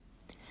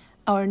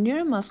Our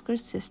neuromuscular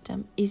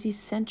system is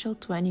essential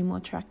to any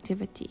motor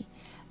activity,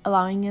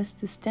 allowing us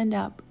to stand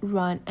up,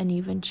 run, and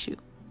even chew.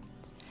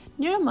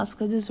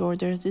 Neuromuscular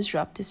disorders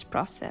disrupt this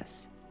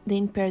process. They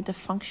impair the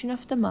function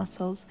of the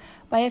muscles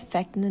by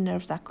affecting the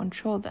nerves that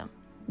control them,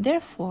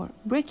 therefore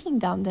breaking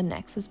down the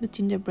nexus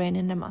between the brain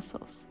and the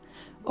muscles.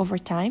 Over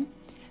time,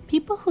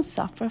 people who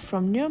suffer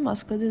from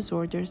neuromuscular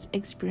disorders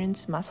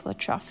experience muscle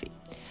atrophy,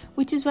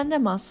 which is when the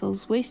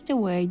muscles waste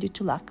away due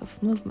to lack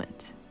of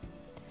movement.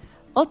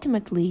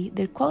 Ultimately,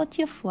 their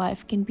quality of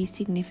life can be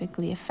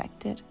significantly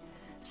affected.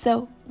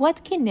 So,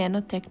 what can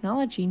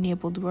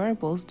nanotechnology-enabled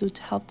wearables do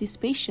to help these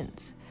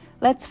patients?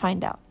 Let's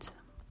find out.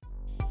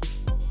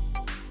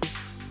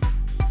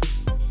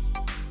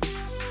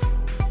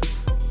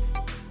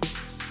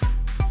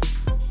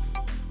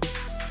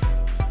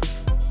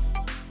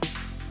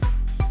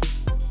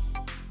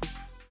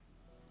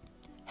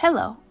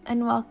 Hello,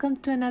 and welcome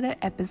to another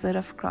episode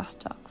of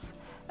Crosstalks,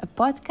 a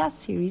podcast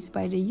series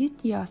by the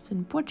UT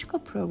Austin Portugal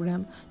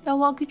program that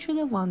walk you through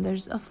the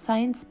wonders of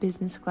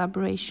science-business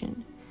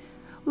collaboration.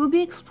 We'll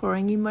be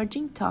exploring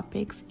emerging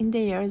topics in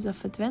the areas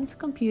of advanced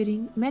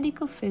computing,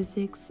 medical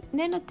physics,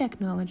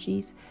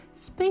 nanotechnologies,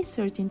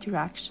 space-earth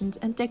interactions,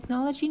 and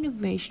technology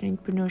innovation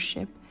and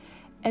entrepreneurship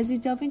as we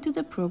delve into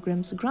the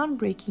program's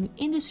groundbreaking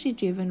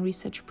industry-driven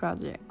research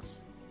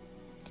projects.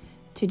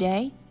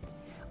 Today,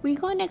 we're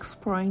going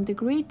exploring the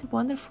great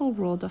wonderful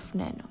world of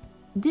nano,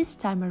 this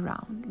time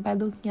around by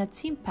looking at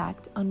its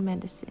impact on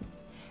medicine,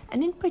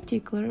 and in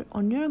particular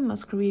on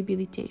neuromuscular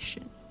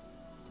rehabilitation.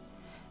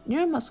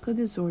 Neuromuscular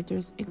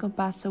disorders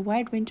encompass a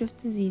wide range of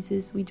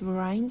diseases with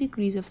varying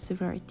degrees of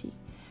severity,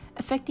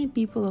 affecting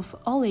people of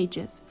all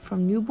ages,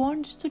 from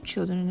newborns to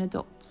children and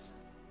adults.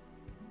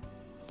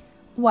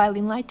 While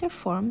in lighter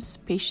forms,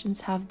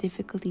 patients have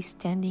difficulty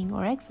standing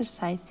or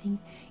exercising,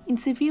 in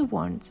severe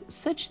ones,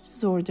 such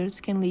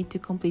disorders can lead to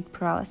complete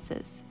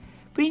paralysis,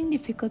 breathing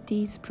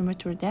difficulties,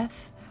 premature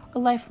death,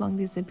 or lifelong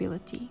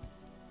disability.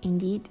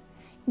 Indeed,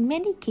 in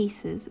many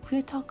cases,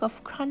 we talk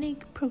of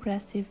chronic,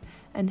 progressive,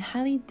 and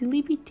highly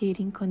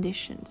debilitating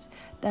conditions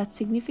that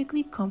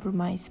significantly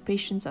compromise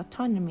patients'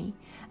 autonomy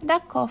and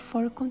that call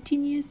for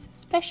continuous,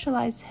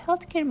 specialized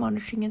healthcare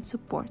monitoring and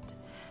support,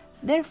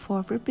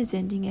 therefore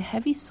representing a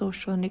heavy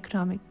social and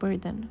economic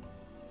burden.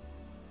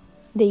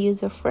 The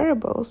use of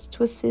wearables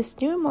to assist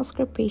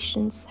neuromuscular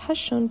patients has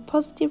shown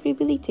positive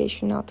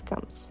rehabilitation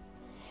outcomes.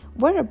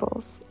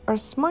 Wearables are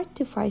smart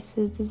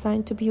devices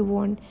designed to be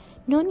worn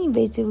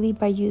non-invasively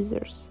by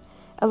users,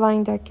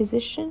 allowing the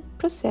acquisition,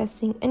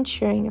 processing, and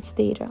sharing of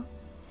data.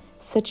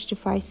 Such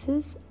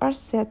devices are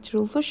set to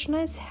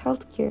revolutionize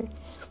healthcare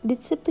with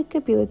its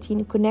applicability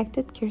in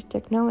connected care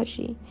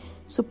technology,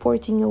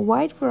 supporting a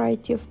wide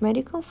variety of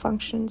medical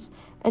functions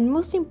and,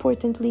 most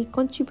importantly,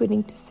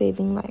 contributing to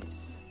saving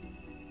lives.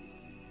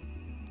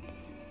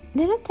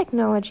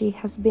 Nanotechnology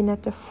has been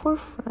at the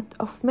forefront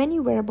of many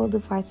wearable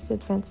devices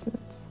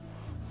advancements.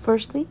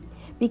 Firstly,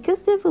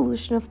 because the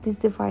evolution of these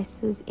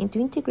devices into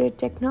integrated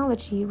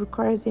technology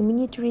requires a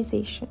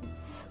miniaturization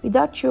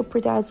without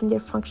jeopardizing their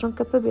functional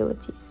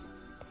capabilities.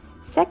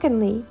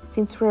 Secondly,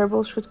 since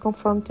wearables should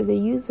conform to the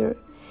user,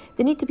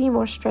 they need to be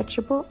more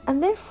stretchable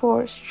and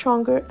therefore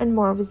stronger and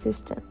more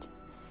resistant.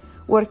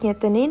 Working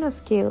at the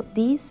nanoscale,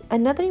 these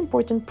and other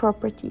important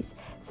properties,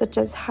 such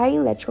as high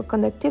electrical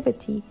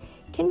conductivity,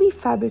 can be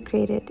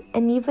fabricated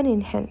and even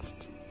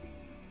enhanced.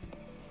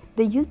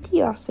 The UT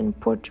Austin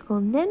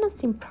Portugal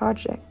NanoSim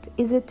project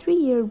is a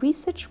 3-year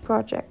research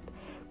project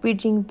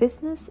bridging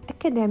business,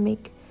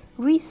 academic,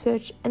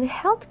 research, and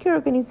healthcare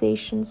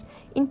organizations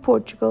in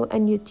Portugal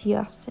and UT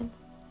Austin.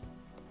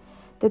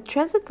 The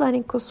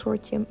Transatlantic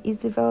Consortium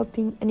is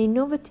developing an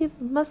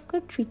innovative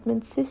muscular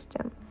treatment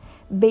system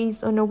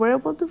based on a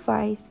wearable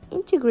device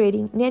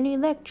integrating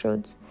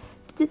nanoelectrodes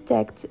to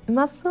detect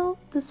muscle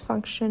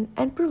dysfunction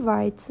and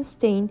provide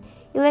sustained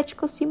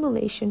electrical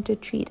stimulation to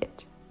treat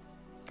it.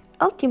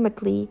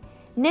 Ultimately,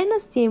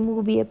 NanoStim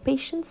will be a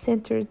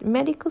patient-centered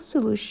medical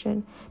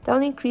solution that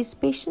will increase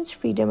patients'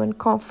 freedom and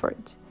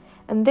comfort,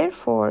 and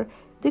therefore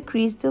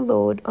decrease the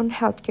load on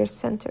healthcare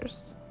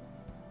centers.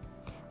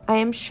 I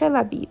am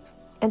Sheila Bib,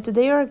 and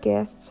today our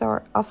guests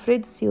are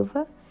Alfredo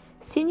Silva,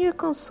 Senior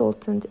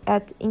Consultant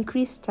at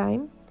Increase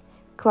Time,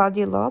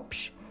 Claudia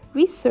Lopes,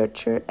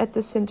 researcher at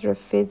the Center of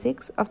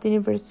Physics of the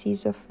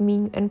Universities of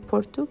Minho and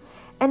Porto,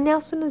 and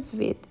Nelson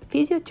Azevedo,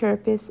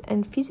 physiotherapist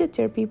and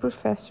physiotherapy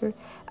professor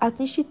at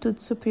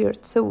Instituto Superior de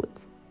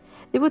Saúde.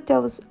 They will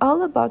tell us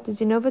all about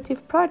this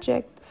innovative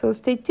project, so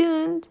stay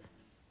tuned!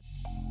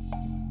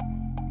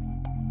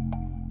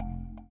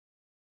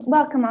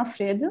 Welcome,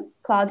 Alfredo,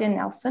 Claudia, and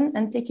Nelson,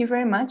 and thank you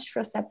very much for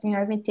accepting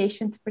our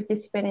invitation to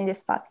participate in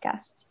this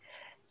podcast.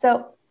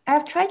 So,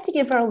 I've tried to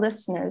give our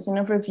listeners an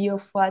overview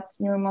of what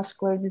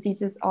neuromuscular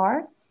diseases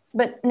are,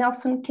 but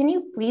Nelson, can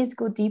you please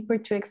go deeper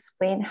to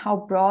explain how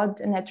broad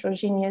and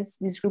heterogeneous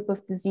this group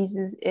of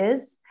diseases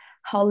is,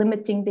 how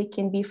limiting they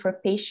can be for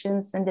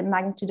patients, and the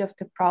magnitude of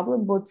the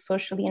problem, both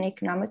socially and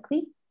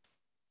economically?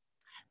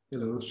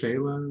 Hello,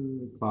 Sheila,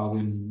 Claudia,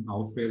 and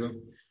Alfredo.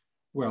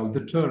 Well,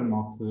 the term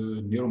of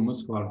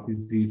neuromuscular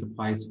disease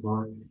applies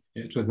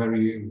to a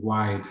very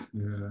wide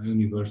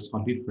universe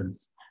of different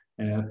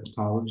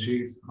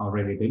pathologies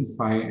already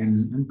identify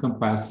and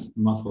encompass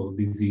muscle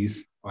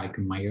disease like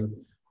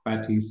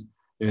myopathies,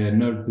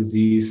 nerve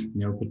disease,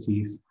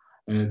 neuropathies,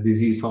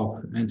 disease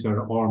of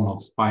anterior horn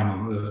of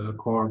spinal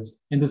cord,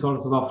 and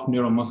disorders of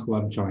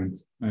neuromuscular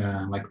joints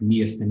like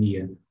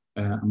myasthenia,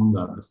 among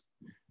others.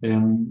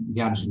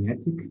 They are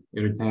genetic,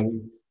 hereditary,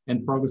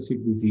 and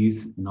progressive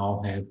disease, and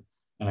all have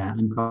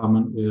in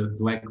common the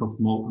lack of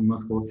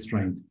muscular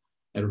strength,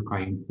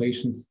 requiring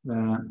patients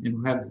and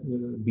who have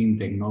been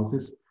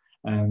diagnosed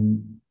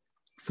um,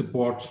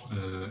 support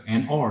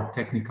and or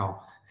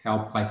technical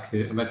help like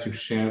electric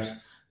chairs,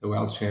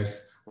 wheelchairs,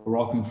 or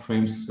walking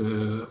frames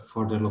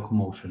for their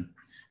locomotion,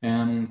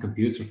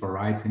 computer for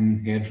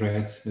writing,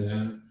 hairdress,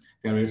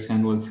 various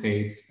handless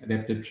aids,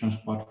 adapted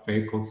transport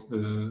vehicles,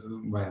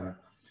 whatever.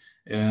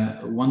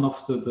 One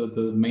of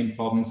the main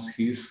problems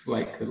is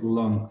like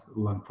lung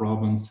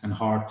problems and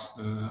heart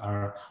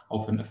are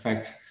often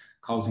affect,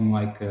 causing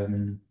lack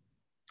of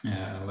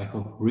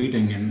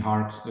breathing and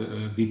heart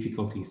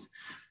difficulties.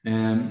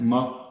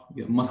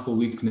 Muscle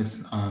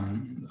weakness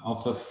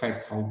also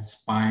affects all the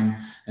spine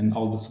and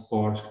all the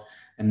support.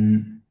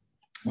 And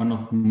one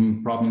of the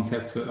problems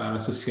that are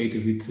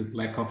associated with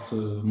lack of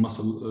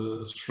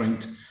muscle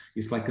strength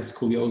is like a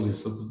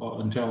scoliosis of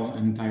the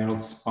entire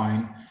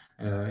spine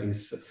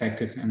is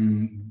affected,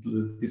 and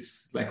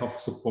this lack of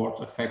support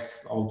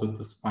affects all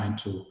the spine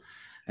too.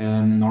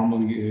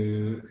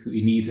 Normally,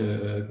 we need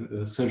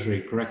a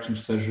surgery, correction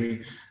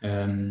surgery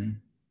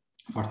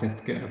for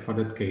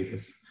that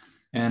cases.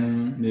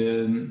 And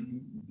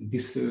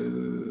this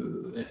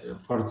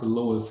for the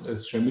lowest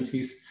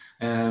extremities,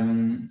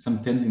 some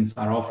tendons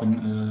are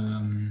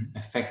often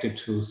affected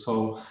too.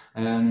 So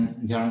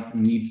there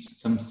needs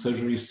some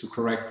surgeries to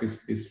correct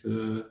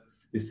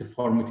these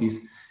deformities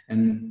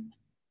and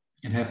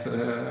have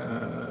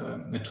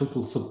a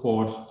total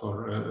support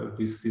for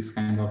this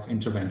kind of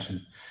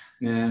intervention.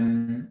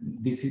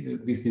 This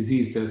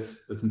disease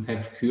doesn't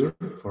have cure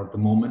for the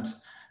moment.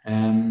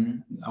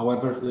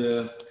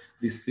 However,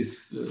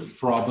 these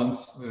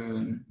problems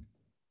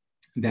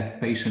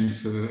that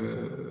patients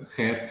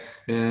have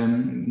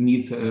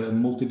needs a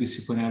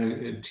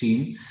multidisciplinary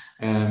team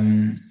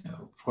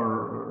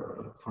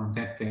for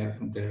that their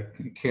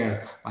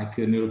care, like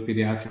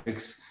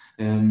neuropediatrics,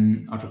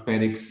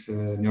 orthopedics,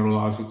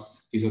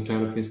 neurologists,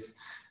 physiotherapists,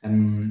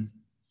 and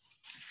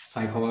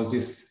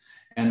psychologists,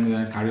 and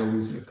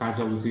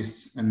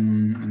cardiologists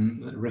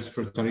and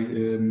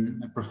respiratory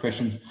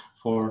profession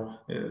for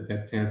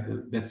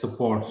that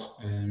support,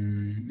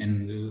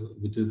 and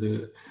with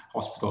the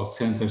hospital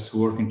centers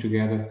working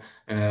together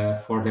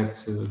for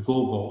that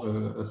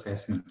global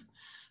assessment.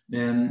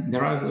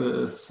 There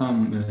are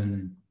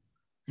some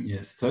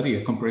study,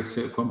 a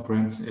comprehensive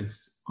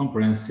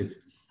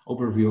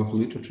overview of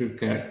literature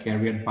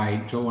carried by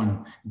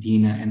Joan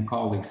Dina and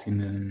colleagues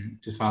in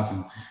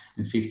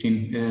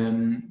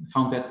 2015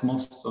 found that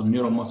most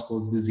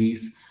neuromuscular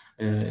disease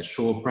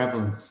show a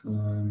prevalence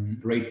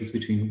rate is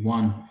between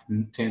 1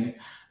 and 10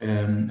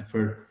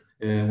 for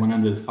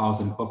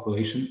 100,000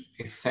 population,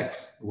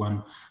 except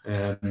one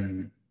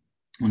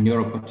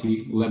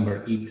neuropathy,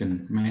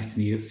 Lambert-Eaton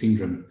myasthenia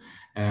syndrome,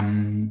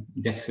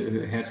 that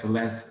had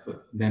less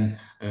than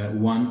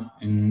 1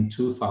 in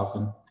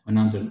 2,000,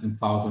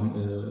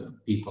 100,000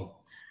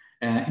 people.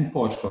 In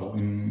Portugal,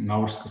 in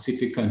our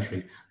specific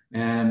country,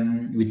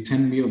 with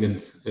 10 million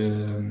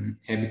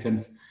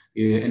inhabitants,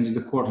 and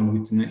according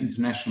with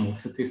international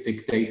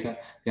statistic data,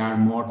 there are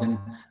more than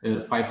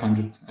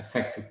 500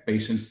 affected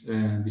patients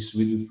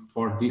distributed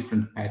for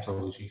different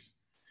pathologies.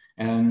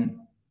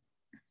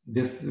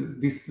 This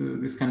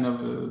kind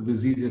of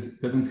diseases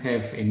doesn't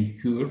have any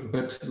cure,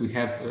 but we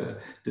have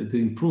the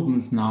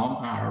improvements now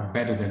are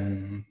better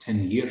than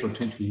 10 years or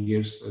 20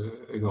 years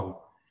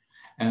ago.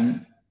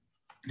 And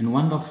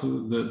one of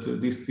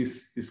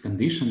this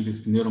condition,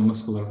 this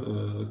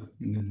neuromuscular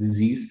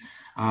disease,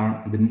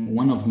 are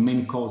one of the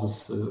main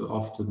causes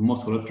of the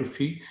muscle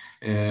atrophy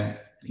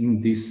in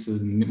these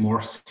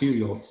more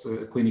serious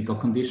clinical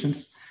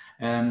conditions.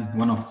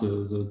 One of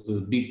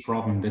the big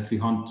problems that we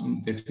want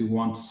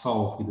to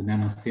solve with the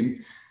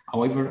NanoStim.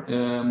 However,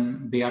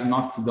 they are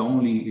not the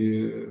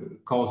only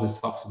causes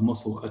of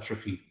muscle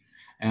atrophy,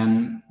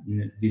 and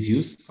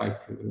disuse, like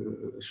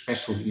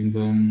especially in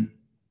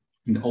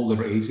the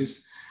older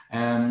ages,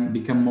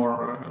 become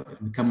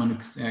an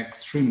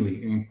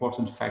extremely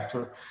important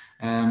factor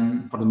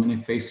for the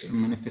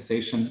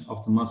manifestation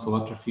of the muscle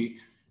atrophy,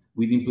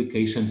 with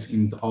implications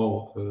in the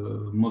whole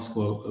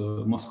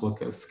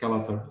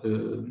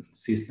musculoskeletal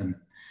system.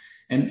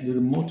 And the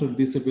motor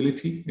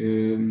disability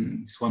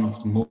is one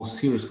of the most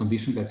serious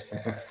conditions that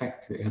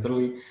affect the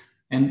elderly,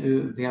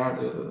 and there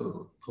are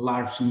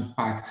large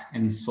impact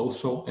and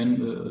social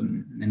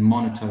and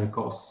monetary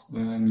costs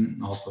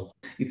also.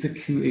 It's a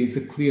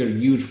clear,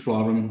 huge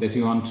problem that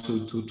we want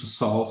to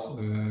solve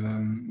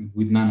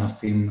with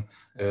NanoStim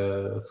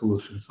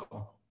solutions.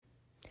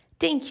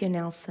 Thank you,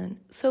 Nelson.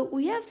 So,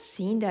 we have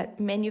seen that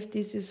many of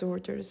these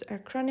disorders are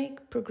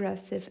chronic,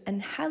 progressive,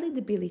 and highly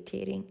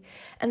debilitating,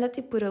 and that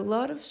they put a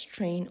lot of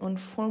strain on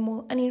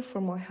formal and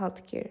informal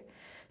healthcare.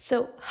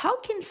 So, how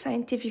can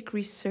scientific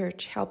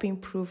research help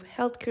improve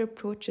healthcare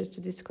approaches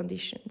to these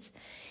conditions?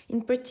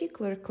 In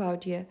particular,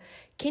 Claudia,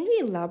 can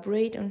you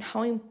elaborate on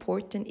how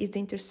important is the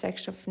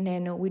intersection of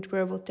nano with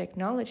wearable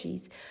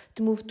technologies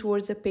to move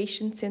towards a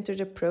patient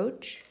centered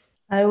approach?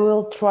 I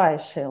will try,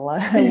 Sheila.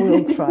 I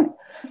will try.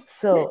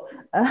 So,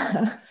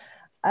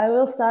 I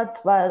will start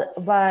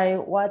by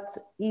what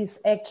is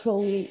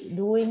actually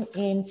doing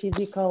in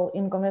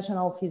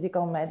conventional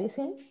physical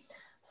medicine.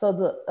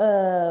 So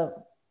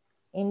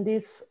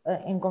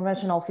in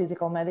conventional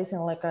physical medicine,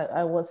 like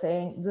I was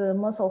saying, the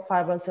muscle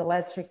fibers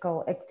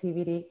electrical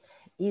activity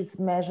is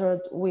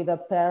measured with a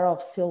pair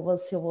of silver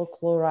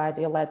chloride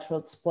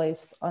electrodes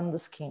placed on the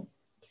skin.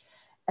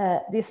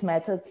 This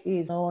method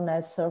is known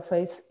as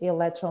surface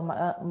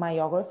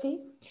electromyography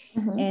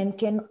and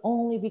can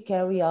only be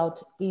carried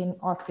out in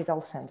hospital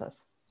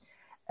centers.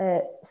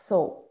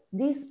 So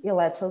these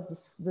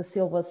electrodes, the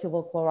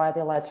silver chloride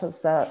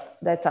electrodes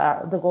that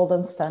are the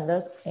golden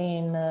standard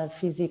in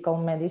physical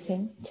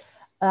medicine,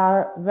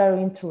 are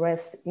very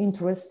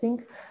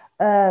interesting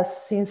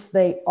since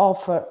they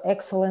offer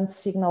excellent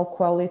signal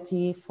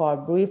quality for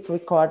brief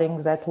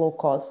recordings at low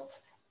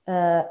costs,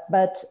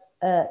 but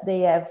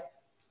they have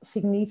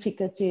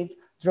significant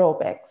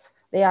drawbacks.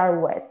 They are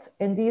wet,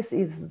 and this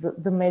is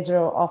the major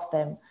of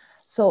them.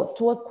 So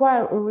to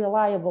acquire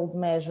reliable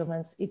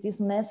measurements, it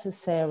is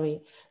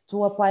necessary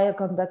to apply a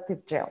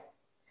conductive gel.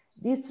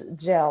 This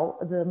gel,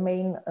 the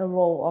main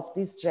role of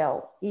this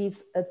gel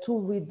is to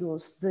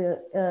reduce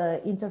the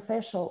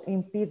interfacial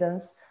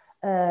impedance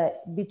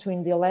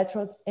between the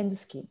electrode and the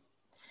skin.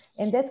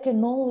 And that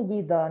can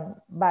only be done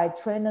by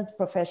trained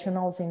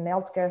professionals in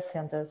healthcare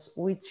centers,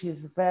 which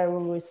is very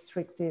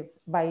restrictive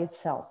by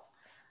itself.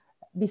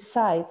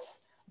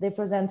 Besides, they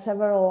present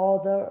several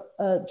other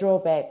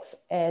drawbacks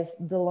as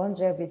the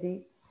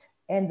longevity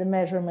and the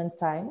measurement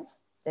times,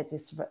 that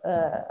is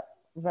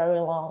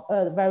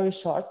very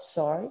short,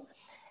 sorry.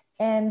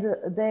 And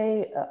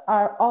they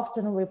are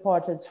often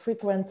reported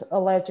frequent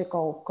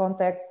allergical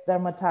contact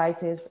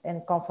dermatitis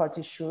and comfort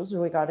issues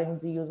regarding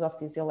the use of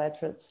these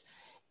electrodes.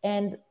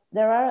 And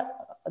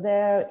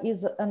there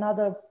is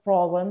another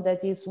problem,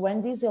 that is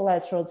when these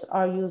electrodes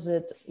are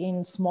used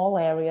in small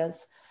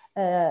areas,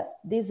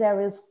 these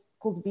areas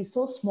could be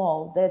so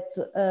small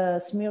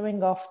that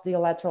smearing of the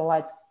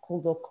electrolyte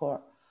could occur.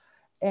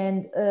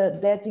 And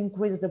that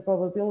increases the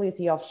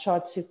probability of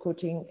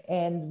short-circuiting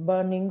and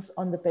burnings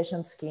on the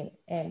patient's skin,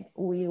 and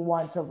we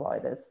want to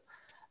avoid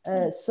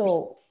it.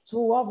 So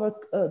to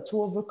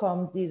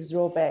overcome these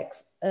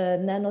drawbacks,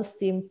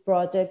 NanoSteam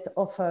project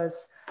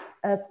offers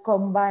a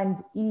combined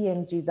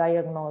EMG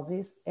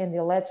diagnosis and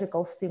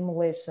electrical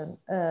stimulation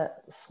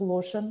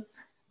solution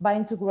by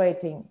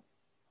integrating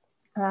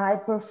a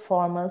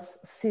high-performance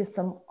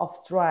system of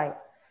dry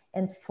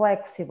and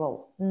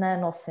flexible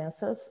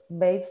nanosensors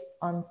based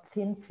on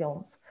thin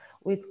films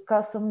with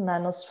custom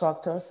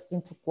nanostructures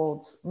into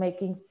clothes,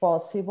 making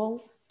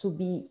possible to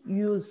be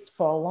used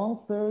for long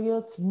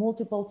periods,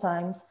 multiple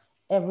times,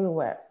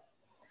 everywhere.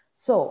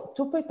 So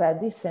to prepare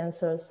these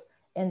sensors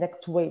and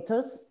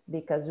actuators,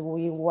 because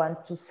we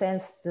want to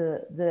sense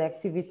the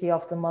activity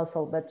of the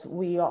muscle, but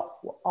we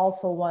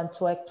also want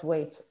to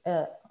actuate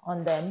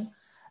on them,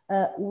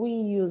 we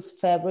use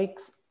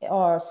fabrics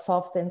or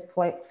soft and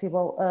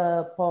flexible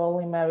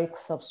polymeric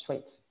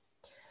substrates.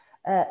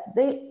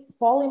 The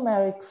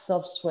polymeric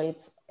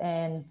substrates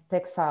and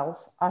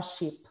textiles are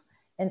cheap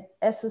and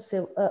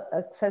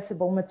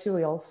accessible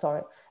materials,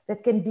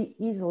 that can be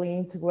easily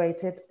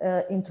integrated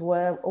into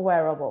a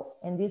wearable,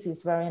 and this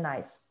is very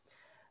nice.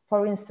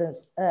 For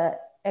instance,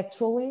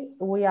 actually,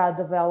 we are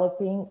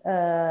developing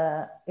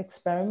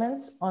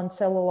experiments on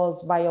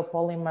cellulose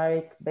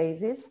biopolymeric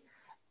bases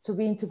to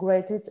be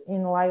integrated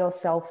in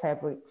lyocell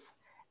fabrics.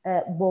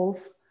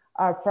 Both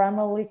are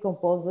primarily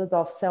composed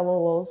of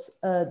cellulose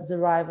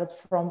derived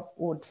from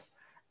wood.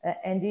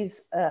 And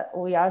this,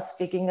 we are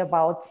speaking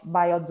about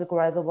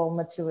biodegradable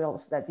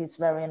materials. That is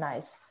very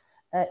nice.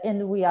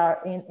 And we are,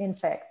 in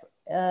fact,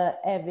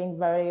 having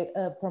very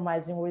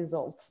promising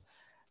results.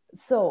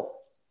 So,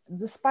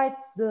 despite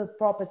the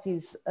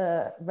properties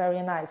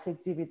very nice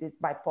exhibited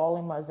by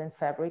polymers and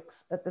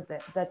fabrics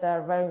that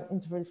are very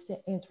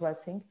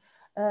interesting,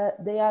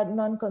 they are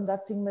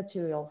non-conducting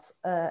materials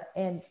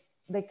and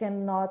they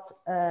cannot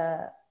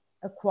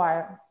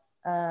acquire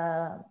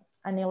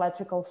an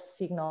electrical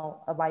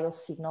signal, a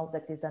biosignal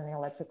that is an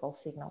electrical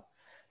signal.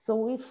 So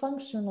we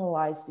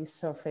functionalize these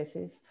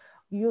surfaces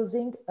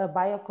using a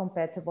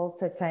biocompatible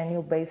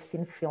titanium-based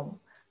thin film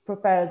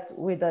prepared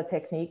with a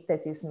technique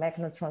that is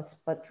magnetron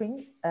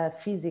sputtering, a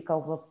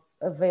physical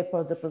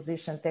vapor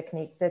deposition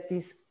technique that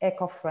is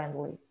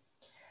eco-friendly.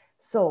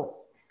 So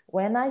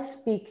when I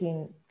speak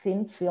in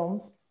thin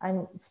films,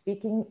 I'm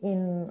speaking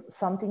in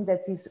something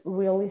that is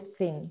really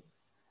thin.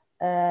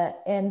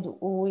 And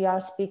we are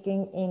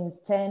speaking in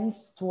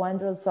tens to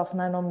hundreds of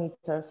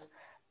nanometers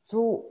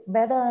To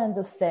better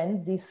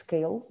understand this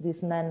scale,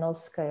 this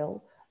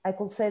nanoscale, I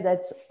could say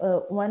that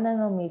 1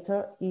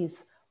 nanometer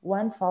is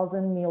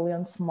 1,000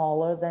 million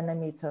smaller than a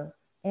meter.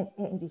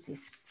 And this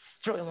is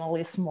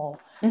extremely small.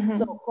 Mm-hmm.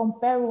 So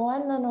compare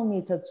 1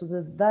 nanometer to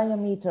the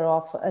diameter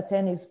of a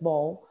tennis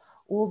ball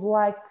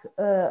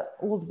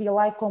would be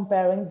like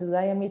comparing the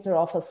diameter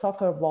of a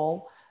soccer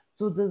ball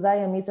to the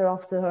diameter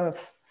of the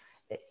Earth.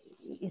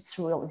 It's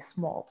really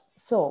small.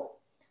 So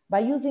by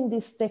using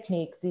this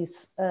technique,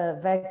 this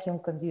vacuum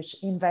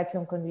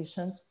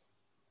conditions,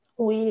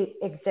 we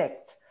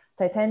eject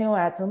titanium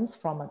atoms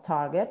from a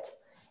target,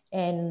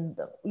 and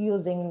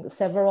using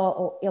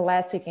several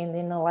elastic and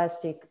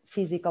inelastic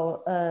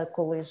physical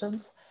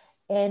collisions.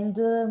 And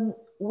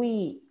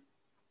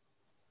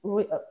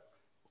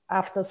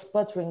after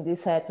sputtering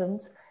these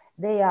atoms,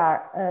 they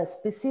are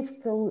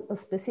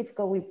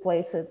specifically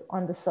placed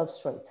on the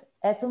substrate,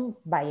 atom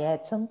by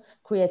atom,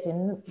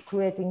 creating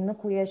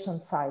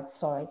nucleation sites,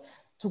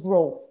 to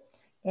grow.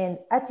 And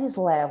at this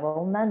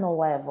level, nano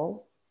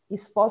level,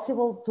 it's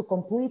possible to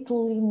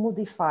completely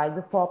modify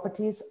the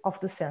properties of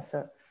the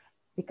sensor,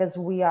 because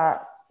we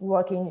are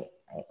working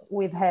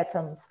with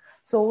atoms.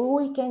 So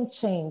we can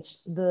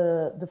change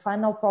the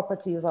final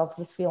properties of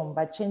the film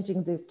by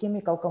changing the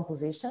chemical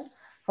composition.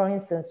 For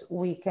instance,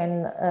 we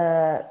can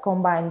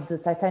combine the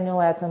titanium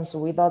atoms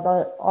with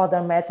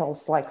other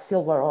metals like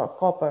silver or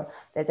copper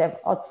that have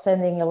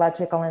outstanding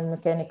electrical and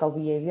mechanical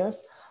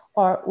behaviors,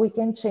 or we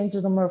can change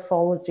the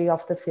morphology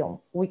of the film.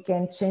 We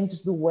can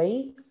change the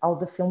way how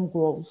the film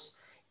grows.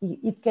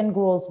 It can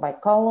grow by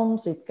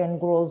columns, it can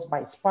grow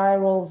by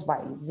spirals, by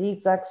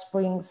zigzag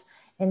springs,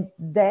 and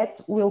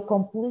that will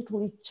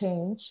completely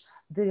change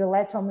the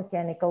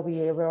electromechanical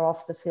behavior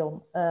of the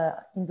film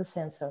in the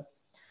sensor.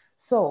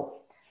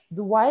 So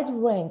the wide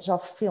range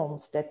of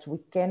films that we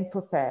can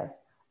prepare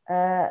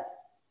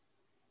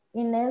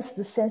enhance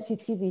the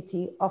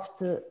sensitivity of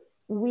the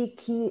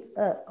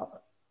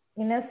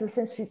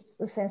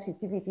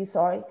sensitivity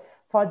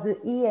for the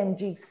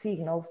EMG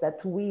signals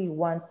that we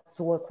want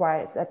to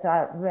acquire, that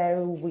are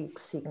very weak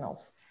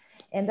signals.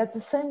 And at the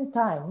same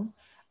time,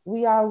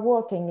 we are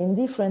working in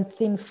different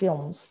thin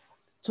films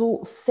to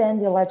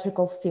send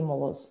electrical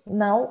stimulus.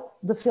 Now,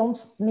 the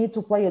films need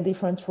to play a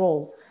different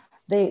role.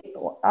 They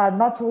are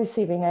not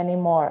receiving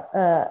anymore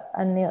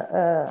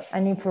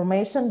an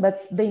information,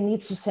 but they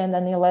need to send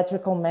an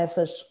electrical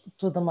message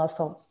to the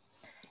muscle.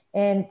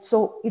 And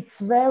so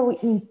it's very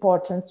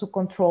important to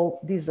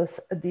control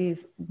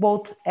these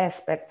both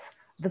aspects,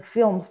 the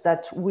films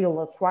that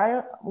will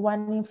acquire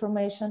one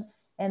information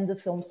and the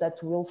films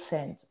that will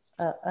send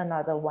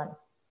another one.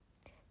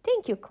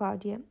 Thank you,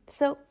 Claudia.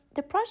 So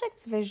the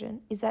project's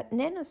vision is that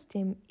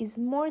NanoStim is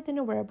more than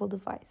a wearable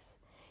device.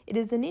 It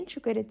is an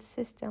integrated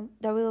system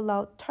that will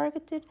allow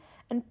targeted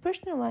and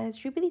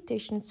personalized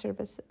rehabilitation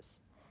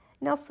services.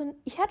 Nelson,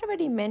 you had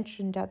already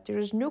mentioned that there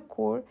is no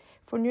cure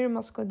for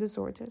neuromuscular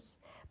disorders,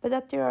 but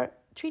that there are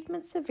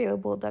treatments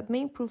available that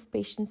may improve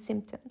patients'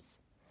 symptoms.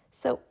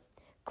 So,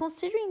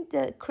 considering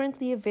the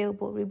currently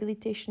available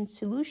rehabilitation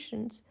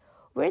solutions,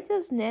 where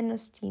does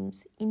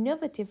NanoStim's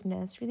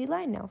innovativeness really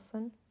lie,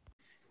 Nelson?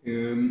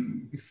 The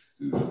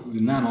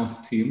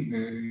NanoStim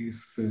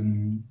is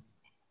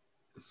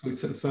so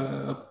it's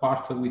a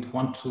part that we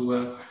want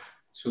to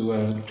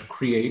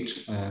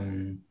create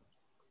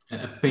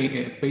a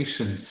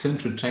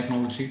patient-centered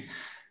technology,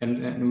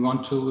 and we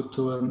want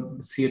to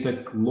see it a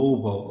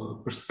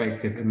global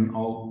perspective and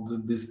all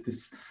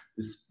this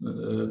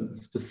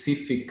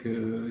specific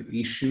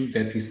issue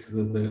that is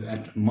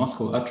the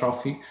muscle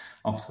atrophy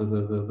of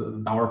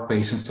our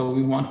patients. So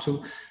we want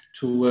to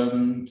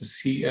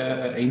see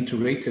an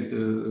integrated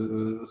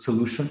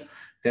solution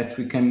that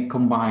we can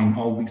combine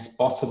all these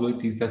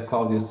possibilities that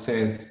Claudia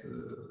said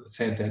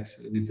that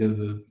with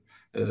the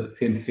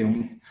thin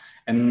films,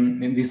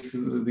 and in this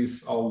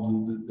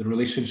all the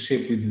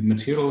relationship with the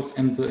materials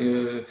and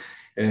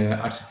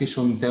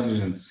artificial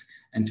intelligence.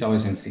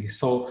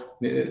 So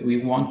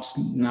we want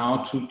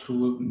now to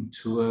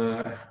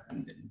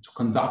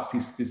conduct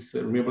this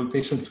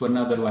rehabilitation to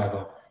another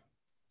level.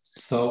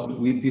 So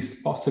with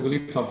this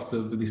possibility of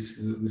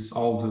this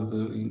all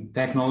the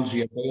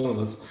technology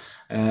available,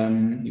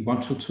 we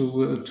want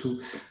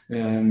to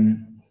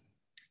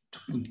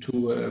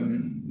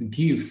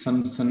give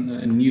some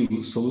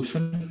new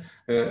solution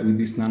with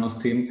this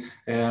NanoStim,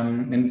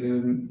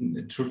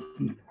 and to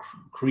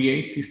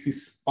create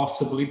this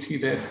possibility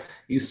that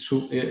is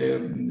to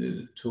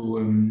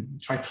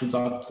try to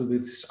adopt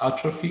this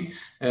atrophy,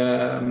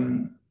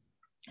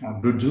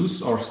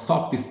 reduce or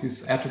stop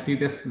this atrophy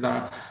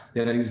that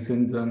is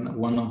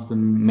one of the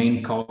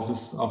main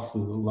causes of a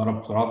lot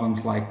of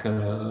problems like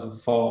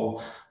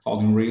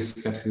falling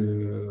risk, that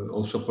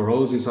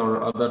osteoporosis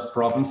or other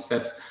problems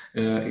that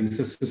is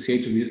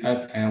associated with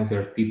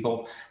elder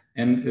people.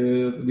 And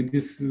with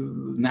this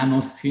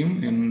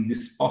NanoStim and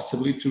this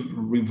possibility to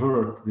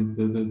revert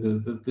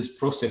this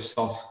process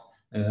of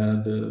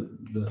the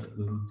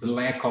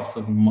lack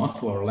of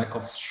muscle or lack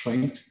of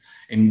strength,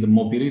 in the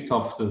mobility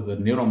of the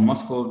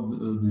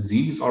neuromuscular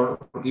disease, or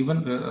even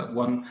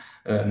one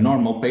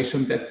normal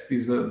patient that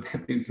is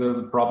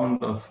the problem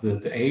of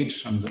the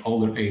age and the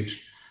older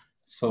age.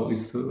 So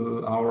it's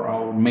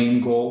our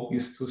main goal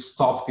is to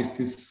stop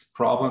this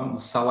problem,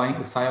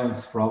 the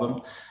silence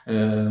problem,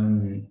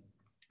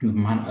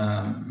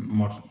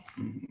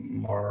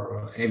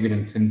 more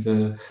evident, and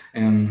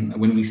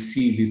when we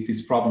see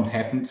this problem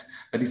happened,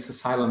 that is a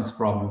silence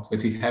problem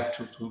that we have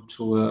to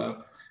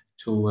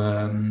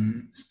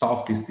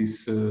stop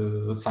this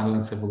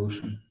silence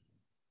evolution.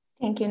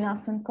 Thank you,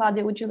 Nelson.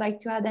 Claudia, would you like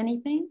to add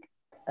anything?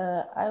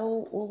 I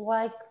would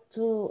like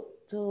to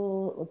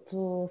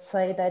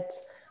say that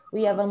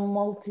we have a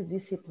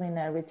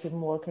multidisciplinary team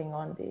working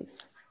on this.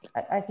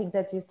 I think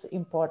that it's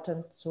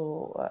important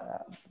to,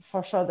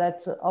 for sure,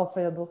 that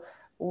Alfredo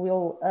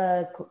will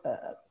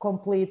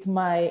complete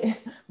my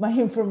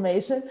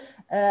information.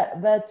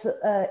 But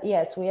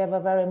yes, we have a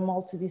very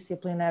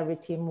multidisciplinary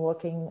team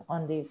working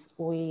on this.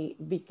 We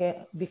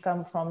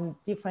become from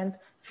different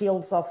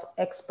fields of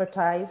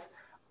expertise.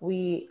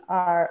 We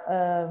are,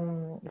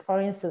 for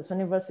instance,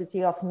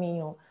 University of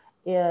Minho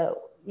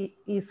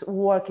is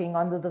working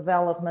on the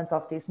development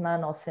of these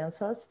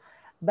nanosensors,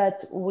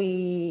 but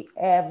we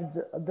have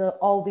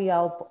all the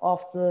help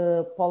of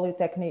the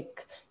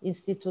Polytechnic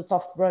Institute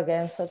of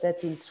Bragança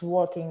that is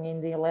working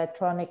in the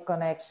electronic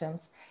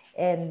connections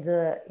and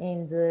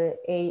in the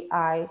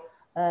AI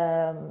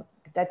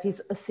that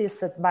is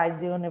assisted by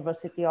the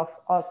University of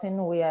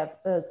Austin. We have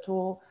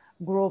two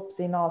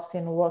groups in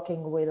Austin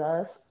working with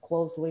us,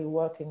 closely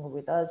working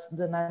with us,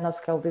 the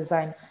Nanoscale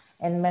Design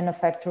and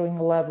Manufacturing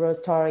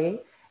Laboratory,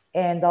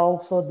 and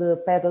also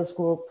the PEDAS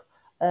group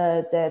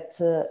that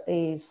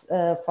is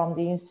from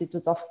the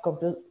Institute of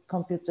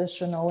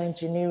Computational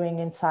Engineering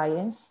and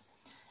Science.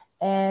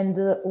 And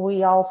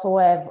we also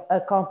have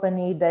a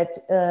company that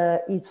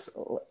it's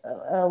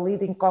a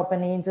leading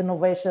company in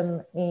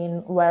innovation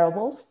in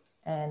wearables,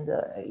 and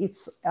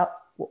it's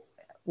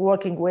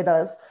working with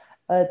us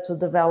to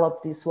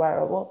develop this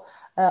wearable.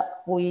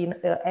 We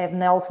have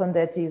Nelson,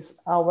 that is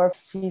our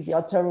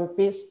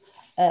physiotherapist,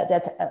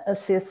 that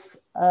assists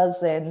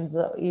us and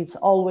is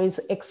always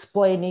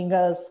explaining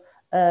us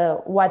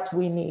what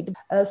we need.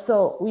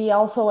 So we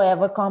also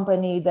have a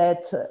company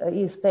that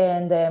is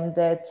T&M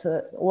that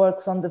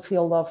works on the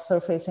field of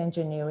surface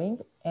engineering,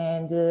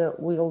 and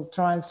will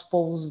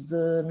transpose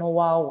the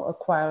know-how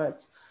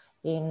acquired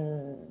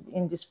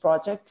in this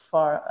project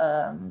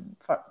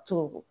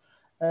to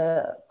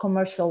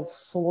commercial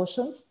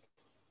solutions.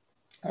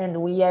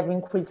 And we have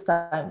increased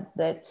time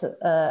that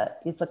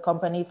it's a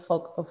company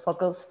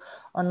focused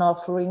on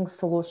offering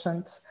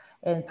solutions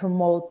and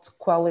promote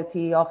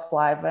quality of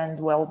life and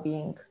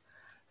well-being.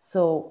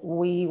 So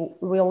we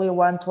really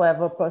want to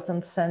have a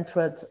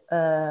person-centered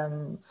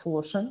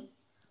solution.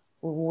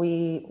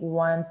 We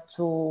want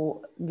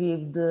to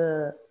give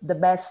the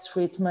best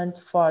treatment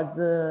for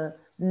the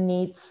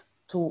needs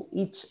to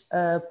each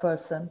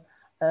person.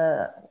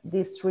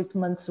 These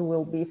treatments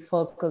will be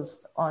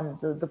focused on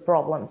the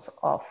problems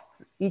of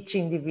each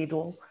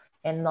individual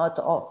and not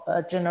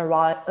a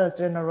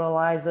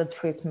generalized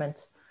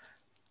treatment.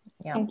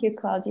 Yeah. Thank you,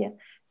 Claudia.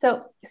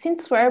 So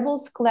since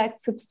wearables collect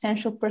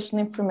substantial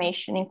personal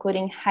information,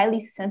 including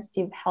highly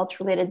sensitive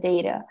health-related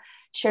data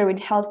shared with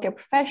healthcare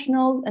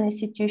professionals and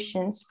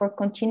institutions for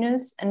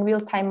continuous and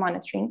real-time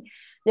monitoring,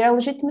 there are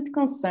legitimate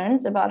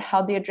concerns about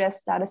how they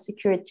address data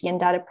security and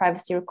data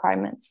privacy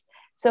requirements.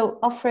 So,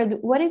 Alfredo,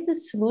 what is the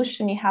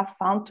solution you have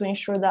found to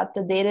ensure that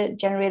the data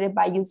generated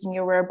by using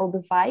your wearable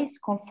device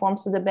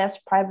conforms to the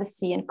best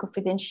privacy and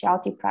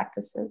confidentiality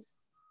practices?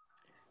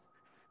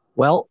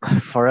 Well,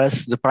 for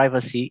us, the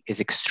privacy is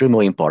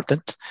extremely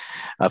important.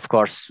 Of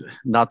course,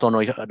 not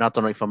only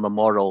from a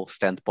moral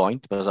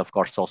standpoint, but of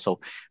course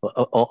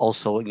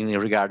also in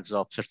regards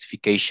of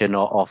certification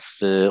of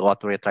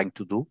what we're trying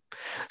to do.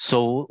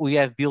 So we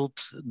have built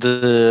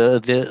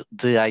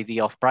the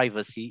idea of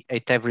privacy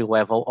at every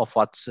level of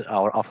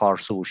our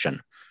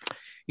solution.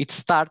 It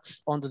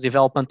starts on the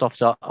development of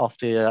the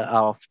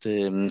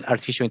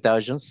artificial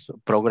intelligence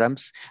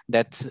programs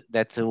that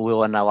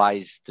will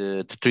analyze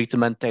the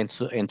treatment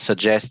and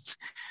suggest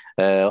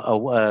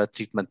a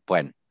treatment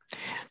plan.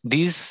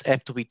 These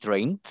have to be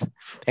trained,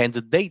 and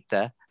the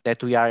data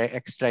that we are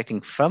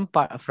extracting from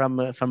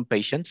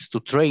patients to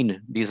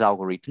train these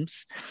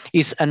algorithms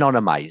is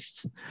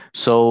anonymized.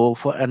 So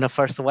on the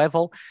first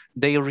level,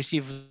 they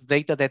receive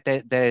data that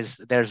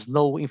there's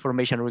no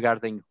information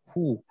regarding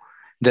who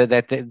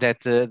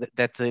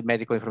that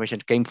medical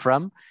information came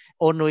from,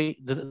 only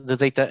the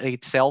data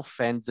itself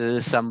and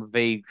some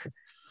vague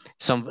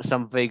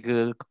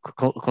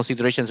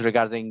considerations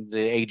regarding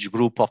the age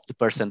group of the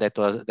person that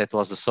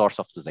was the source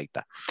of the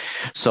data.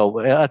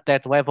 So at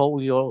that level,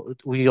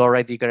 we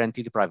already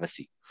guaranteed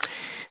privacy.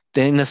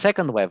 Then in the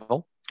second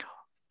level,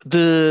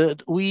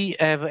 we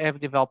have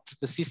developed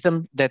the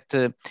system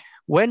that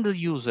when the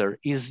user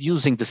is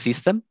using the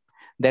system,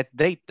 that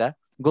data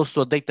goes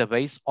to a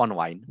database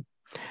online.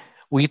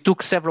 We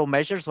took several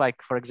measures,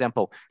 like, for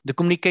example, the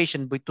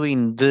communication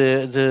between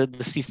the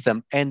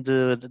system and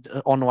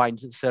the online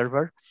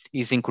server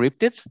is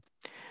encrypted.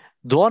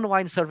 The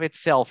online server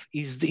itself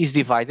is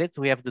divided.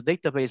 We have the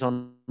database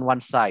on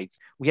one side,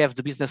 we have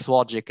the business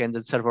logic and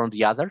the server on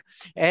the other,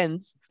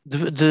 and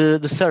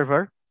the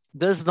server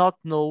does not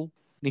know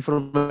the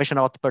information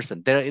about the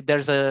person.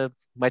 There's a,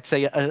 let's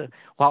say,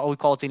 what we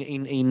call it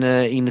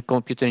in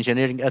computer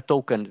engineering, a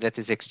token that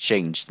is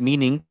exchanged,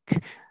 meaning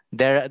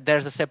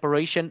there's a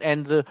separation,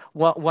 and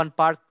one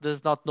part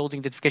does not know the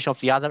identification of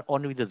the other,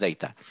 only the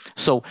data.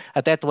 So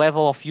at that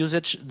level of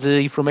usage,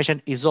 the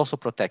information is also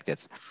protected.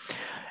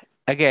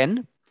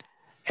 Again,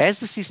 as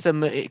the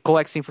system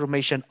collects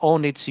information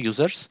on its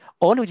users,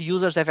 only the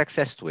users have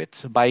access to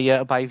it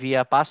by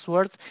via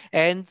password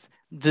and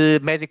the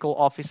medical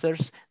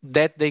officers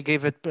that they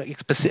gave it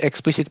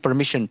explicit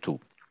permission to.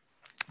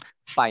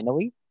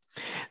 Finally,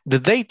 the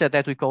data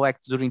that we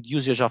collect during the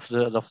usage of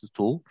the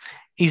tool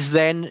is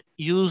then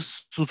used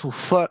to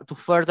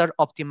further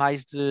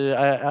optimize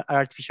the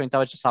artificial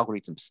intelligence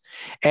algorithms.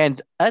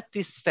 And at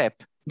this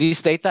step,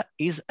 this data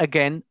is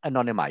again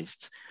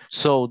anonymized.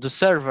 So the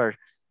server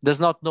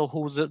does not know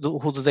who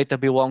the data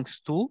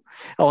belongs to,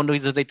 only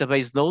the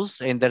database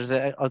knows, and there's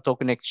a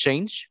token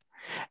exchange.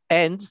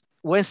 And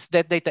once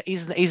that data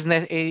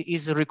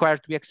is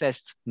required to be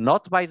accessed,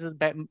 not by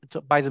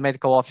the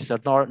medical officer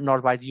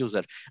nor by the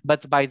user,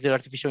 but by the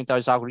artificial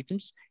intelligence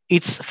algorithms,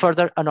 it's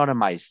further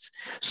anonymized.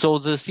 So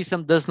the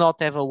system does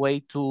not have a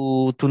way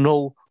to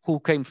know who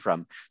came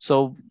from.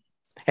 So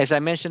as I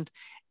mentioned,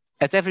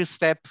 at every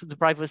step, the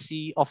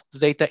privacy of the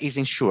data is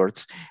ensured.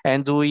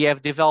 And we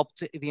have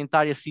developed the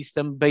entire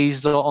system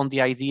based on the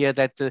idea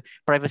that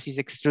privacy is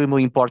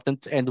extremely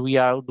important, and we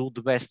do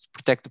the best to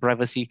protect the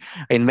privacy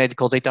and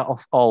medical data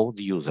of all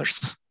the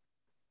users.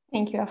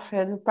 Thank you,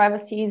 Alfredo.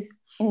 Privacy is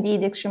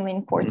indeed extremely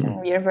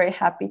important. We are very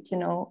happy to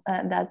know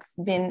that's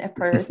been a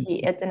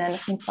priority at the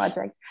NanoSync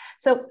project.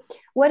 So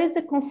what is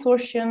the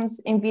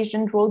consortium's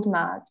envisioned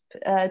roadmap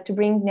to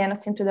bring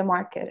NanoSync to the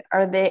market?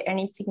 Are there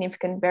any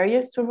significant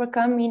barriers to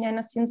overcome in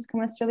NanoSync's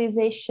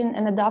commercialization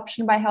and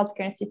adoption by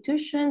healthcare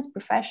institutions,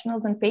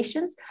 professionals, and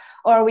patients?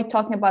 Or are we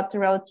talking about a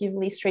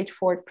relatively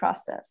straightforward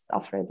process,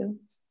 Alfredo?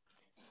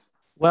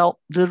 Well,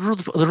 the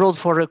road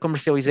for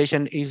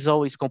commercialization is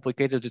always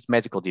complicated with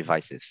medical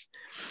devices.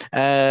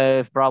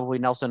 Probably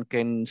Nelson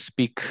can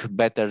speak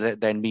better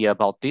than me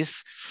about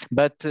this,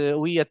 but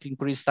we at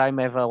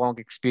IncreaseTime have a long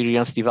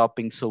experience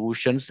developing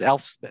solutions,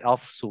 health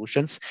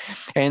solutions.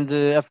 And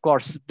of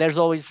course, there's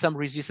always some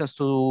resistance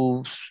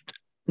to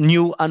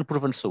new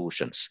unproven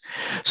solutions.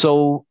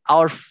 So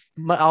our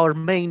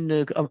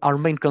main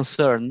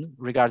concern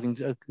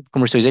regarding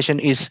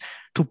commercialization is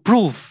to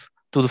prove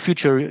to the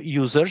future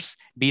users,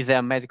 be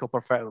them medical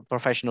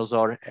professionals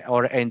or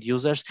end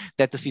users,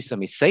 that the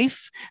system is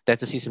safe, that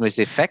the system is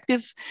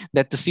effective,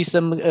 that the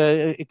system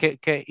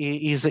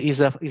is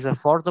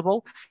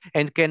affordable,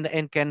 and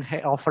can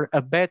offer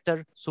a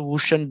better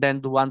solution than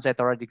the ones that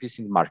already exist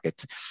in the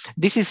market.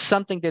 This is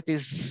something that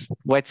is,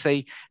 let's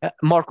say,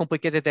 more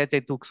complicated than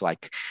it looks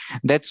like.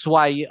 That's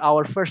why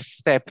our first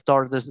step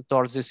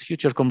towards this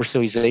future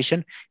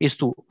commercialization is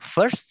to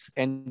first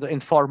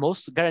and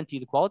foremost guarantee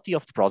the quality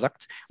of the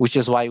product, which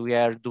is why we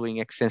are doing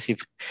extensive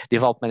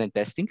development and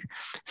testing.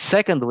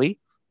 Secondly,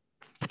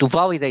 to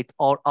validate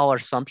all our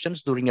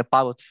assumptions during a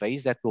pilot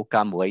phase that will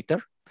come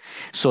later,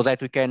 so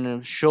that we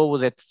can show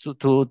that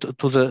to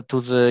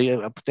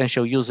the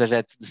potential user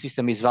that the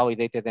system is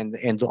validated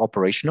and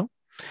operational.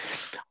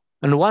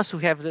 And once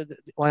we have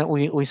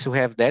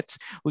that,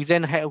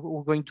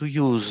 we're going to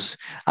use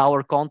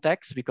our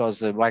contacts,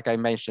 because like I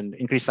mentioned,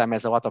 IncreaseTime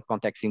has a lot of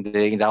contacts in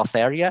the health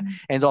area,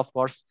 and of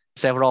course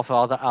several of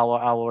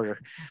our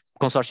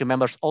consortium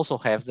members also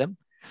have them.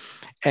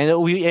 And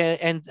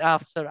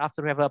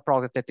after we have a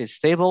product that is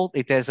stable,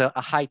 it has a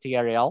high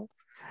TRL.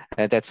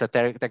 That's a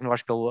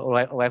technological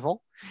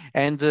level,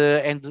 and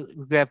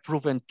we have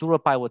proven through a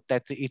pilot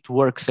that it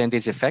works and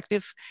is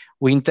effective.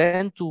 We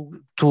intend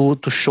to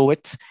show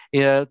it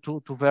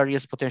to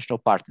various potential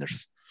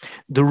partners.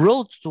 The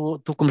road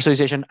to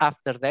commercialization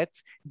after that,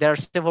 there are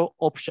several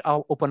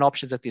open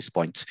options at this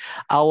point.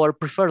 Our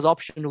preferred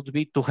option would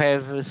be to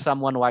have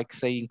someone like,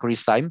 say,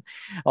 IncreaseTime,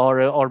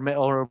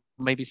 or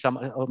maybe some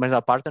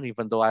other partner,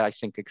 even though I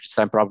think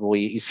IncreaseTime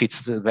probably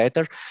fits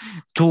better,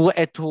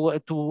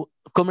 to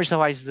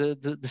commercialize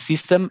the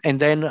system and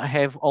then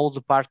have all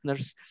the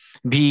partners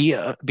be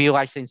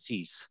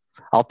licensees.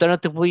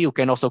 Alternatively, you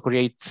can also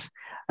create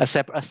a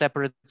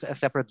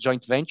separate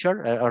joint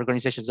venture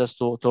organization just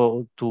to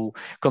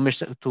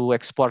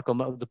export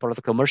the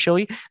product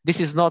commercially. This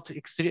is not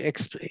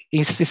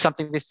is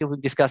something that's still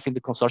discussed in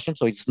the consortium,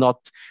 so it's not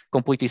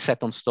completely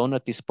set on stone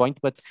at this point.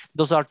 But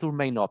those are two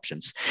main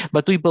options.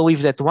 But we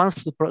believe that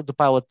once the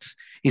pilot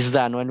is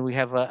done, when we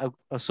have a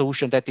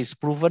solution that is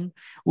proven,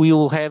 we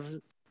will have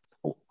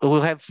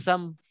will have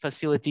some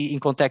facility in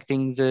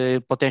contacting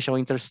the potential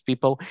interested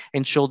people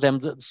and show them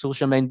the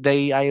solution. And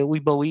we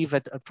believe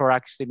at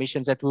Proactive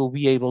Estimations that we'll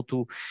be able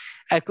to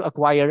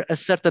acquire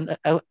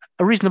a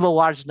reasonable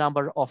large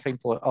number of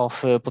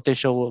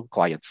potential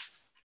clients.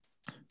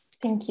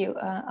 Thank you,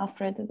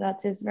 Alfredo.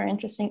 That is very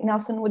interesting.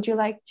 Nelson, would you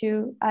like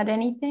to add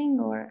anything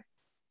or?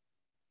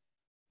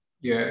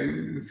 Yeah,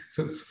 it's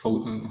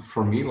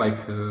for me,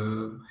 like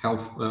a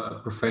health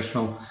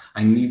professional,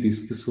 I need the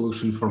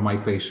solution for my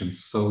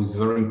patients. So it's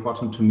very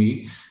important to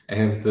me. I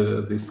have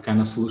this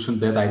kind of solution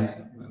that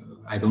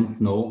I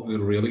don't know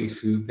really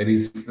if there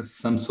is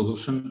some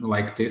solution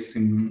like this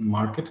in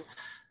market.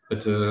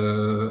 But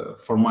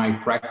for my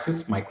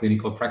practice, my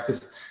clinical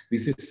practice,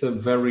 this is a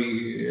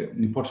very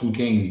important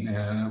gain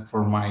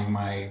for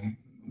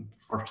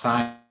for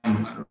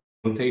time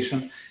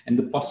rotation and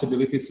the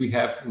possibilities we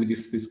have with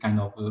this kind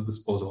of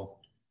disposal.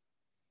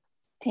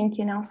 Thank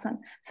you, Nelson.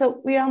 So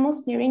we're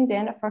almost nearing the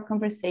end of our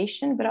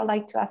conversation, but I'd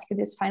like to ask you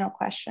this final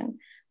question.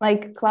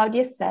 Like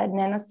Claudia said,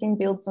 NanoStem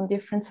builds on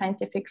different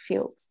scientific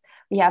fields.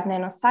 We have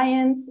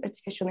nanoscience,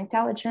 artificial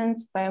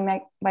intelligence,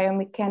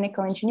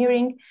 biomechanical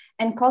engineering,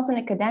 and calls on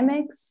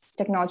academics,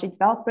 technology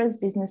developers,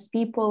 business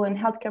people, and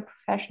healthcare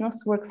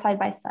professionals to work side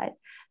by side.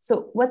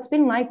 So what's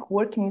been like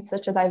working in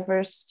such a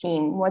diverse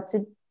team?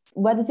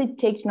 What does it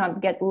take to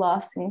not get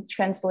lost in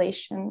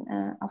translation,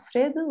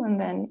 Alfredo? And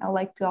then I'd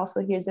like to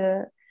also hear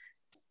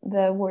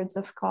the words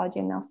of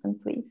Claudia and Nelson,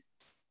 please.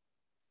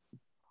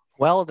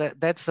 Well,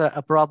 that's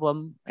a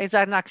problem. It's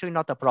actually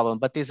not a problem,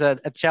 but it's a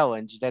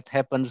challenge that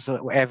happens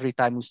every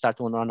time we start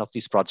one of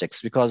these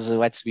projects, because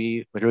let's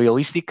be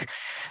realistic.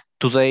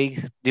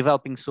 Today,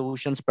 developing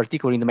solutions,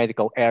 particularly in the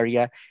medical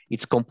area,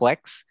 it's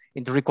complex.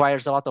 It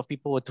requires a lot of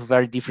people with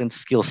very different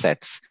skill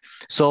sets.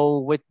 So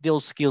with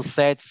those skill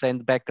sets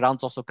and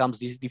backgrounds also comes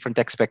these different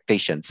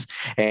expectations.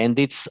 And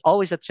it's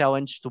always a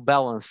challenge to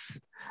balance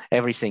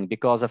everything,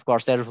 because of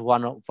course there's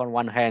on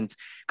one hand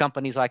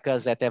companies like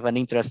us that have an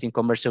interest in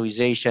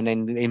commercialization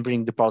and in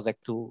bring the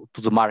product to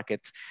the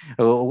market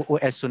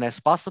as soon as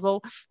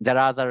possible. There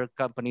are other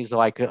companies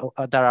like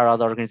there are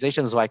other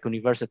organizations like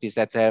universities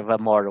that have a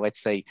more,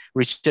 let's say,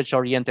 research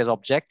oriented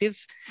objective.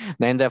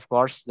 And of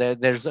course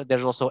there's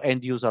also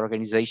end user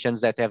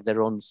organizations that have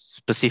their own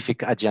specific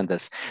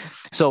agendas.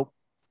 So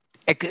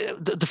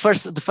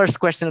the first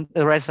question,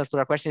 the answer to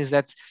our question is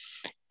that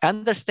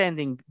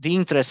understanding the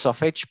interests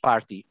of each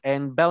party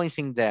and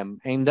balancing them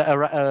and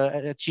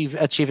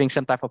achieving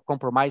some type of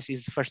compromise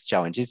is the first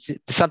challenge. It's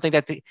something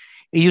that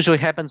usually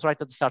happens right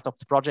at the start of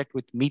the project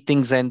with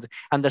meetings and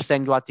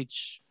understanding what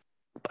each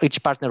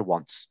partner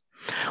wants.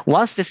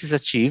 Once this is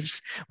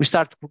achieved, we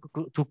start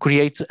to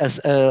create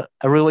a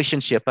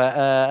relationship,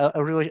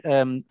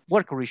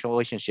 work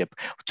relationship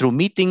through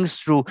meetings,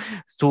 to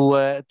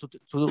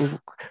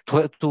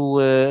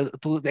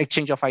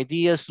exchange of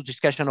ideas, to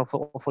discussion of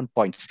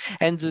points.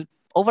 And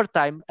over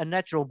time, a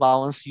natural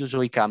balance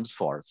usually comes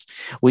forth.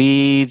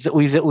 We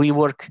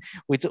work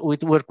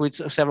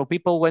with several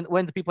people.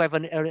 When the people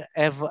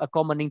have a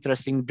common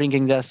interest in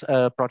bringing this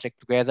project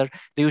together,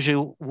 they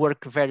usually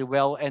work very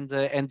well, and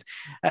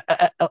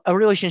a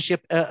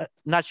relationship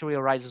naturally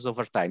arises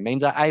over time.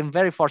 And I'm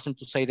very fortunate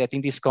to say that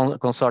in this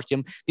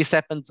consortium, this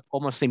happened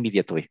almost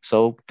immediately.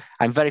 So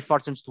I'm very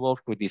fortunate to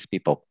work with these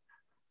people.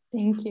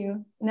 Thank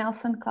you.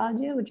 Nelson,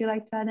 Claudia, would you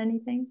like to add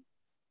anything?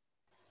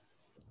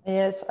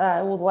 Yes,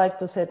 I would like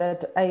to say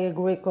that I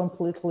agree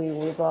completely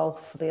with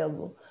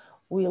Alfredo.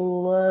 We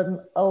learn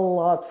a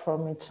lot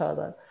from each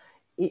other.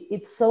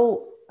 It's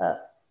so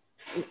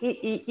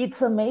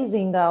it's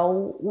amazing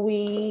how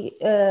we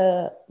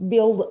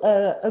build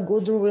a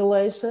good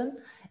relation,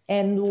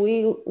 and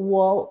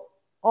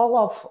all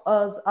of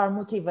us are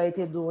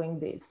motivated doing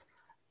this.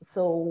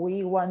 So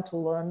we want to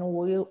learn,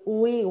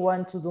 we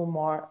want to do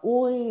more,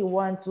 we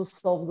want to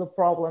solve the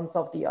problems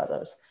of the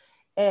others.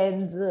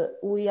 And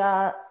we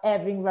are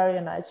having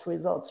very nice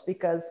results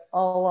because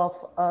all of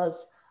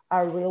us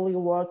are really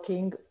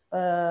working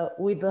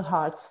with the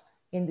heart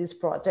in this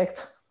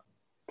project.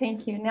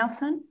 Thank you.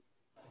 Nelson?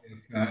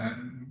 Yes,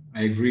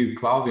 I agree with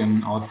Claudia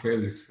and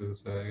Alfredo. This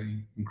is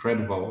an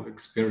incredible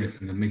experience,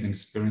 an amazing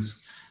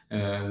experience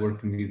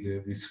working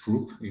with this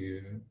group.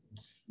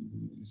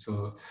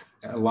 So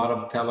a lot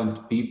of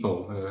talented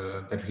people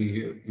that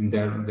in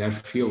their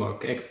field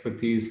of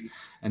expertise,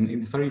 and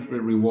it's very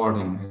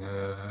rewarding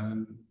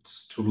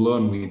to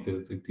learn with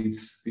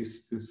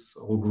this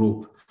whole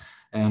group.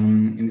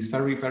 And it's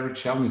very, very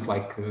challenging,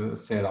 like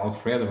said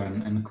Alfredo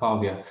and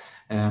Claudia.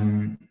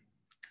 And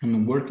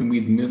working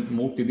with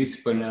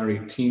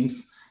multidisciplinary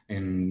teams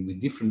and with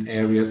different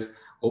areas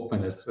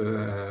open us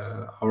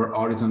our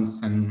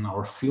horizons and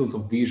our fields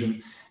of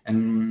vision,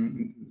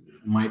 and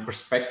my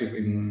perspective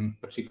in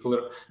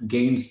particular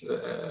gains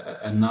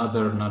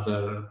another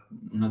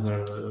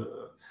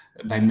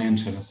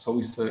dimension. So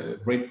it's a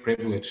great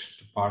privilege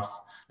to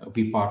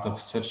be part of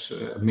such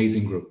an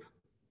amazing group.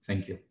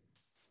 Thank you.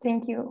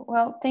 Thank you.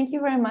 Well, thank you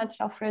very much,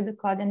 Alfredo,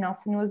 Claudia, and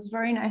Nelson. It was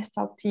very nice to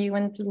talk to you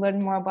and to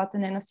learn more about the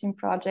NanoStem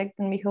project,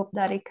 and we hope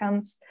that it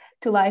comes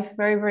to life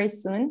very, very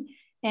soon.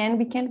 And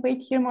we can't wait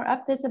to hear more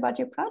updates about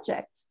your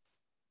project.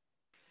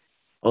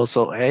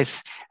 Also,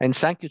 yes, and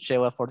thank you,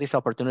 Sheila, for this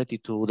opportunity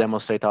to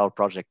demonstrate our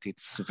project.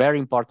 It's very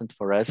important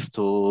for us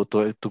to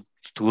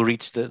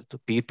reach the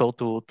people,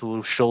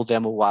 to show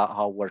them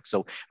how it works.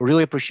 So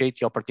really appreciate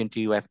the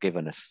opportunity you have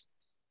given us.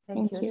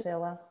 Thank you,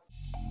 Sheila.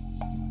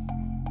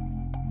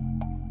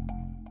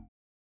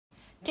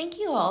 Thank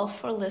you all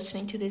for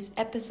listening to this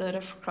episode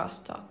of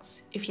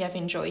Crosstalks. If you have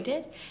enjoyed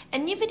it,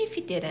 and even if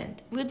you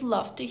didn't, we'd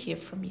love to hear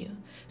from you.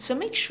 So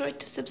make sure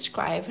to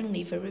subscribe and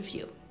leave a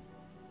review.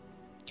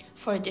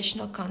 For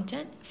additional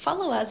content,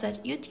 follow us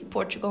at UT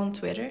Portugal on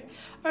Twitter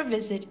or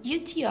visit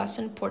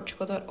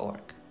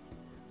utaustenportugal.org.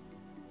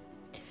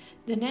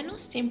 The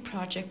NanoSTEAM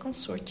Project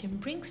Consortium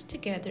brings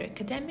together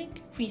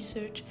academic,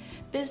 research,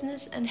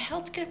 business, and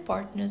healthcare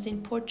partners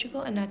in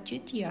Portugal and at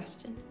UT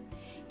Austin.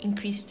 In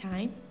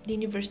Cristine, the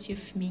University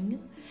of Minho,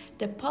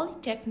 the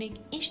Polytechnic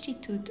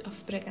Institute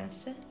of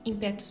Bragança,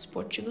 Impetus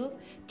Portugal,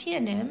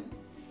 TNM,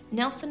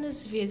 Nelson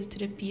Azevedo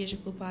Terapias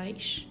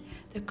Globais,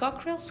 the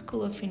Cochrane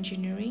School of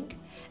Engineering,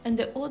 and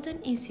the Oden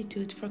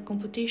Institute for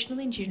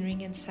Computational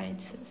Engineering and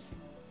Sciences.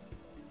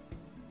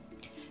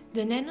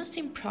 The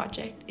NanoSTEAM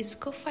project is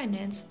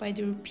co-financed by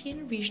the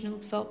European Regional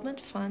Development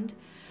Fund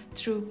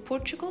through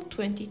Portugal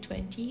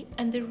 2020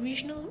 and the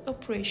Regional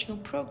Operational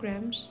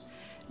Programs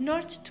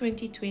North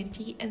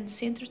 2020 and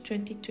Centro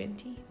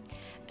 2020,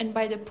 and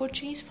by the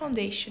Portuguese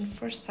Foundation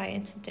for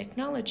Science and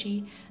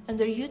Technology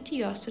under UT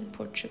Austin,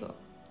 Portugal.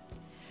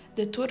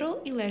 The total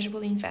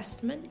eligible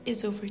investment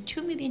is over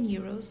 2 million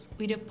euros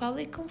with a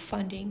public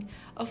funding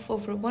of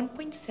over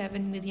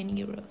 1.7 million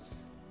euros.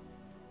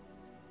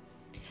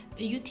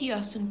 The UT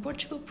Austin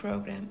Portugal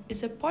program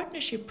is a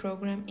partnership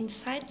program in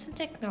science and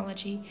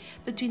technology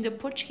between the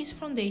Portuguese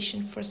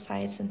Foundation for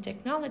Science and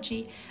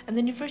Technology and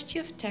the University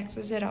of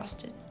Texas at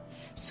Austin,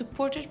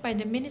 supported by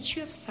the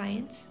Ministry of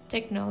Science,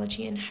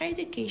 Technology and Higher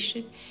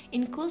Education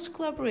in close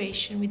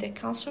collaboration with the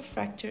Council of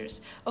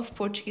Rectors of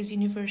Portuguese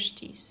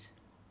Universities.